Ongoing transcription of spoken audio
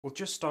We'll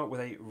just start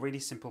with a really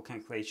simple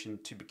calculation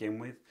to begin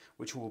with,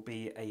 which will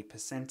be a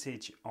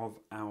percentage of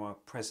our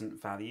present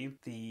value.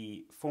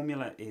 The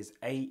formula is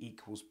A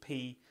equals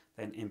P,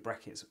 then in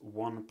brackets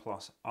 1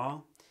 plus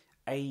R.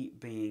 A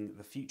being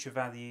the future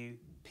value,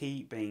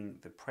 P being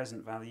the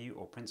present value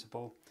or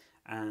principal,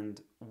 and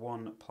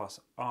 1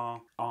 plus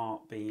R, R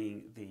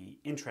being the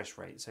interest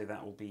rate. So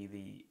that will be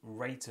the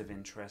rate of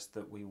interest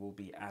that we will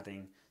be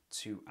adding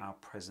to our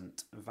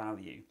present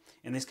value.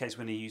 In this case,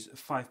 we're going to use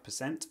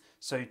 5%.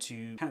 So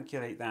to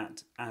calculate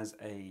that as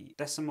a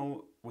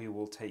decimal, we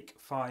will take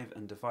 5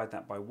 and divide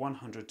that by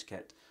 100 to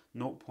get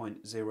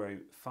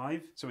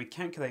 0.05. So we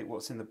calculate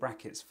what's in the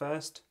brackets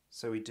first.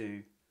 So we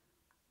do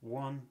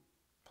 1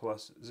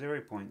 plus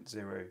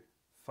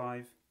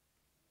 0.05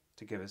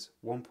 to give us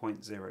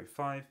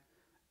 1.05.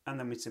 And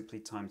then we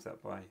simply times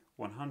that by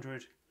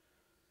 100.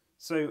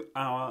 So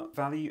our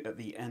value at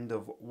the end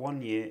of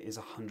 1 year is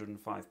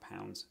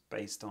 £105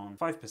 based on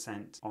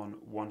 5% on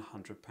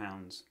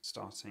 £100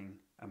 starting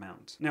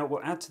amount. Now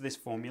we'll add to this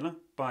formula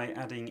by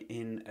adding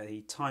in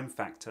a time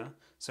factor.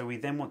 So we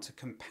then want to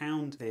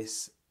compound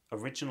this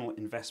original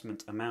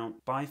investment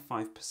amount by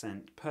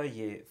 5% per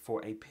year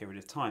for a period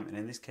of time. And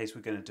in this case,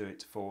 we're going to do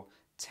it for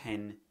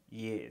 10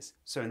 years.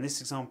 So in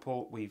this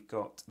example, we've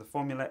got the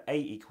formula A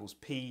equals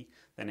P,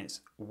 then it's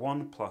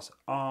 1 plus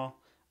R,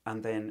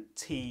 and then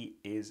T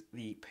is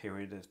the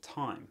period of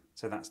time.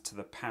 So that's to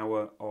the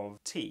power of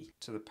T,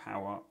 to the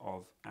power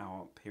of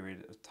our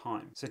period of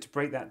time. So to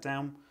break that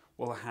down,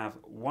 we'll have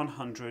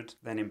 100,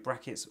 then in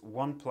brackets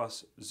 1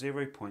 plus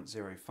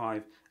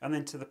 0.05, and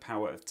then to the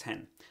power of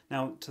 10.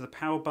 Now, to the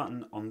power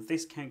button on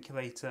this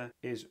calculator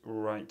is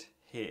right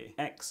here.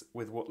 X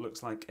with what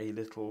looks like a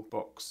little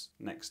box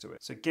next to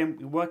it. So again,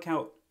 we work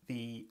out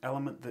the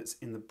element that's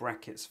in the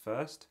brackets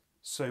first.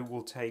 So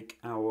we'll take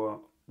our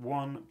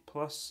 1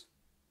 plus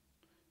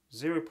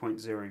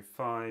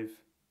 0.05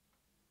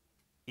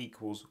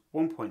 equals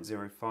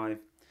 1.05,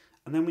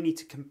 and then we need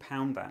to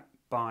compound that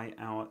by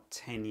our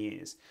 10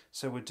 years.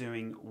 So we're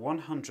doing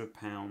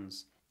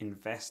 £100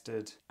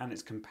 invested, and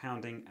it's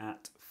compounding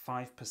at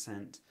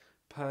 5%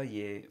 per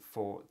year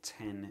for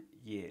 10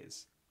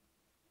 years.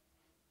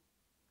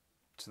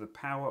 To the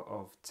power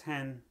of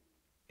 10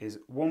 is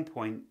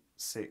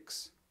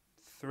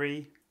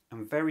 1.63,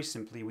 and very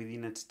simply we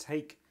need to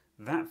take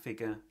that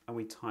figure and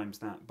we times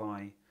that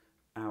by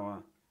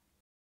our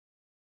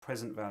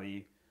present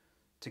value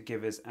to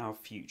give us our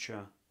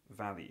future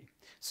value.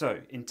 So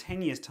in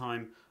 10 years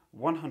time,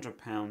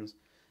 £100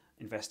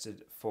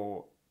 invested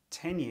for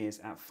 10 years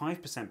at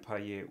 5% per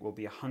year will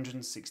be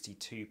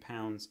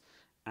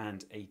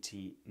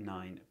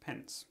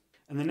 £162.89.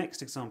 In the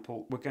next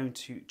example, we're going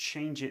to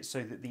change it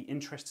so that the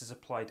interest is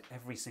applied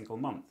every single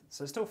month.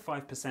 So still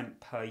 5%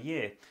 per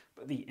year,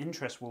 but the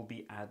interest will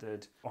be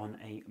added on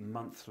a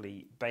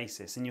monthly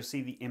basis. And you'll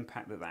see the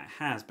impact that that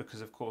has,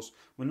 because of course,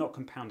 we're not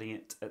compounding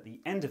it at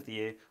the end of the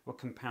year, we're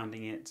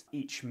compounding it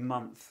each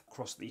month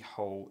across the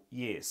whole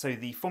year. So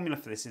the formula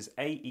for this is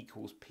A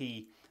equals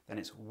P, then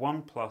it's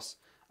 1 plus,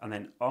 and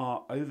then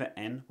R over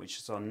N, which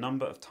is our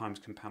number of times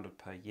compounded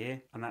per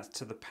year, and that's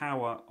to the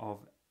power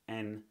of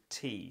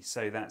NT.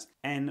 So that's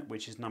N,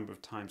 which is number of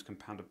times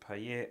compounded per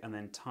year, and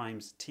then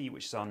times T,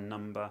 which is our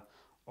number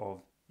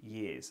of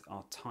years,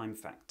 our time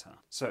factor.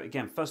 So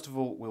again, first of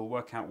all, we'll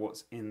work out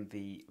what's in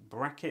the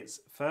brackets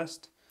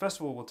first.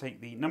 First of all, we'll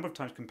take the number of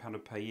times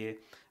compounded per year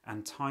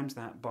and times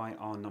that by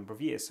our number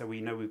of years. So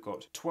we know we've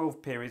got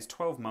 12 periods,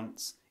 12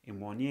 months in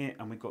 1 year,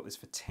 and we've got this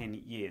for 10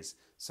 years.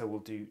 So we'll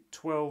do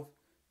 12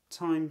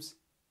 times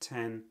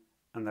 10,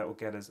 and that will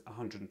get us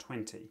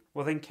 120.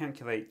 We'll then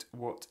calculate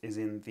what is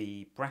in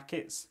the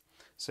brackets.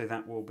 So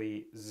that will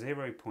be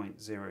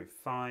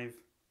 0.05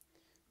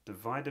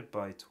 divided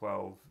by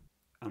 12,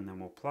 and then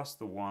we'll plus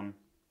the 1,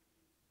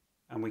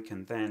 and we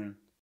can then,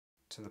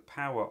 to the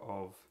power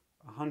of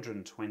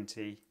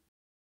 120,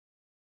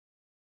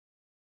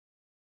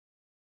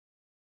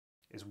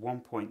 is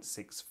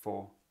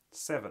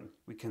 1.647.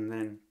 We can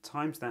then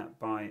times that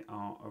by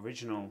our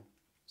original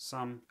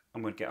sum,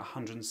 and we'd get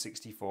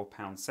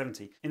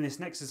 £164.70. In this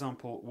next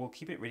example, we'll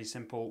keep it really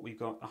simple. We've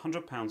got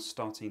 £100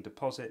 starting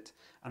deposit,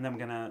 and then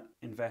we're going to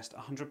invest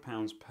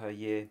 £100 per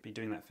year, be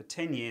doing that for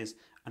 10 years,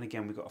 and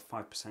again, we've got a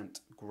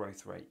 5%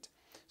 growth rate.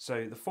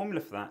 So the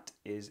formula for that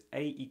is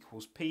A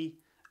equals P,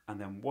 and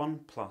then 1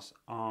 plus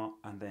R,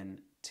 and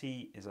then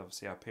T is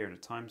obviously our period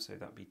of time, so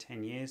that'd be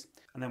 10 years.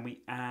 And then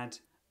we add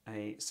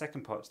a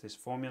second part to this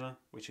formula,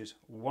 which is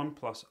 1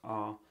 plus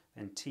R,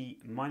 then T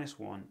minus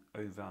 1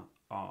 over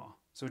R.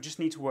 So we just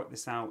need to work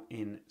this out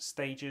in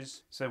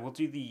stages. So we'll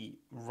do the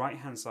right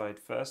hand side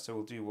first. So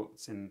we'll do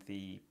what's in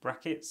the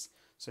brackets.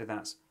 So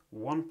that's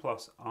 1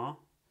 plus R.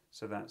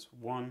 So that's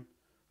 1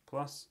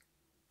 plus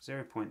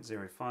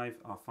 0.05,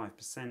 our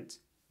 5%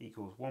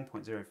 equals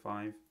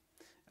 1.05.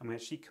 And we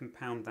actually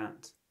compound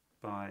that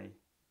by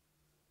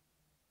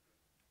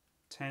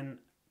 10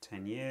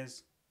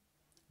 years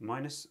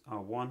minus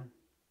our 1,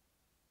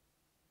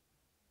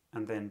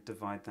 and then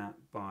divide that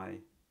by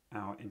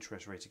our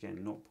interest rate again,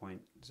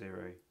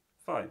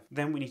 0.05.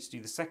 Then we need to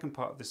do the second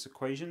part of this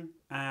equation,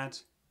 add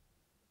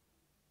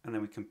and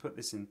then we can put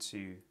this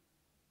into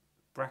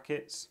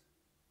brackets.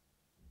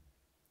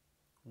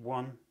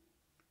 1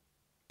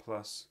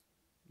 plus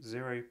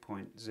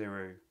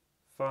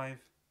 0.05,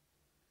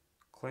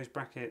 close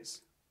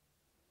brackets,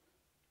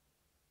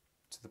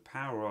 to the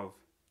power of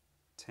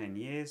 10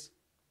 years,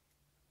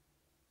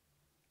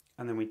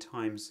 and then we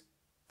times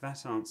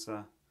that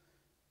answer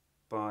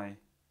by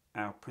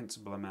our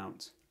principal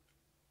amount,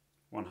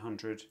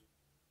 100,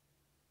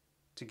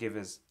 to give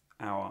us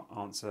our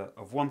answer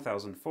of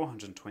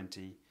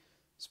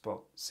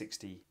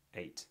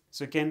 1,420.68.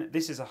 So again,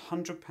 this is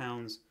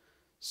 £100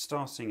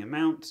 starting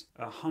amount,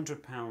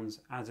 £100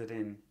 added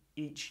in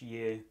each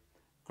year,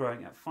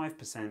 growing at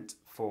 5%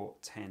 for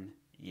 10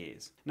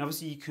 years. Now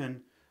obviously you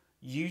can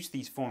use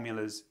these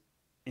formulas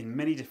in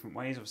many different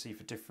ways, obviously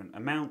for different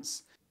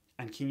amounts,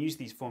 and can use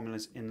these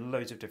formulas in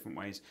loads of different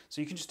ways. So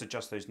you can just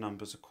adjust those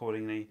numbers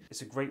accordingly.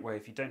 It's a great way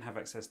if you don't have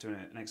access to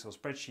an Excel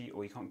spreadsheet,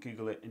 or you can't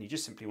Google it and you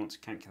just simply want to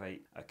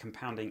calculate a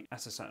compounding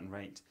at a certain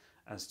rate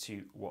as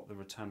to what the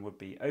return would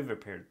be over a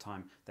period of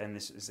time, then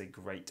this is a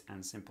great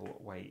and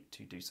simple way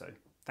to do so.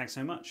 Thanks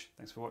so much.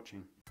 Thanks for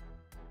watching.